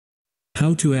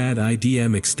How to add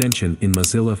IDM extension in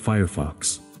Mozilla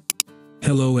Firefox.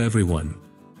 Hello everyone.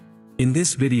 In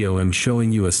this video I'm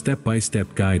showing you a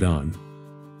step-by-step guide on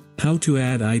how to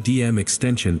add IDM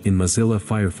extension in Mozilla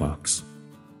Firefox.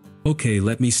 Okay,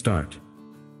 let me start.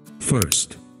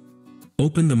 First,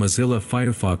 open the Mozilla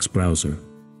Firefox browser.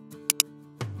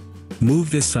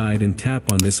 Move this side and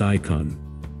tap on this icon.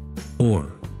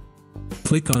 Or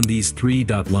click on these three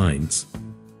dot lines.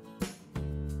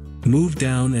 Move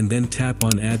down and then tap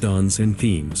on add-ons and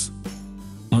themes.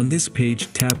 On this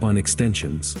page tap on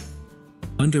extensions.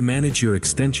 Under Manage Your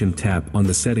Extension tap on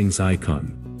the settings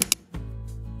icon.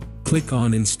 Click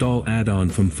on Install add-on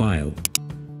from File.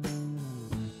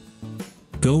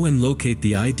 Go and locate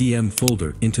the IDM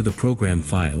folder into the Program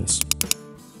Files.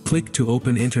 Click to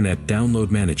open Internet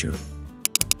Download Manager.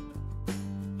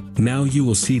 Now you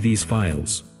will see these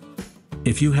files.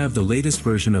 If you have the latest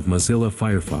version of Mozilla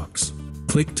Firefox,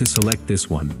 click to select this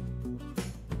one.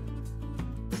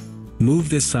 Move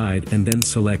this side and then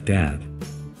select Add.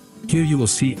 Here you will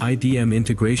see IDM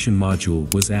integration module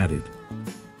was added.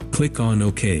 Click on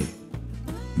OK.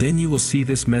 Then you will see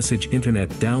this message Internet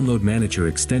Download Manager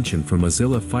extension for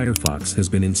Mozilla Firefox has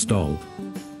been installed.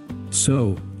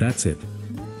 So, that's it.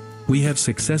 We have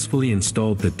successfully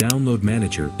installed the Download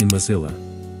Manager in Mozilla.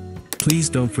 Please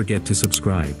don't forget to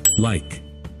subscribe, like,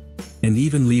 and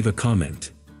even leave a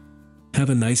comment. Have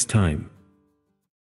a nice time.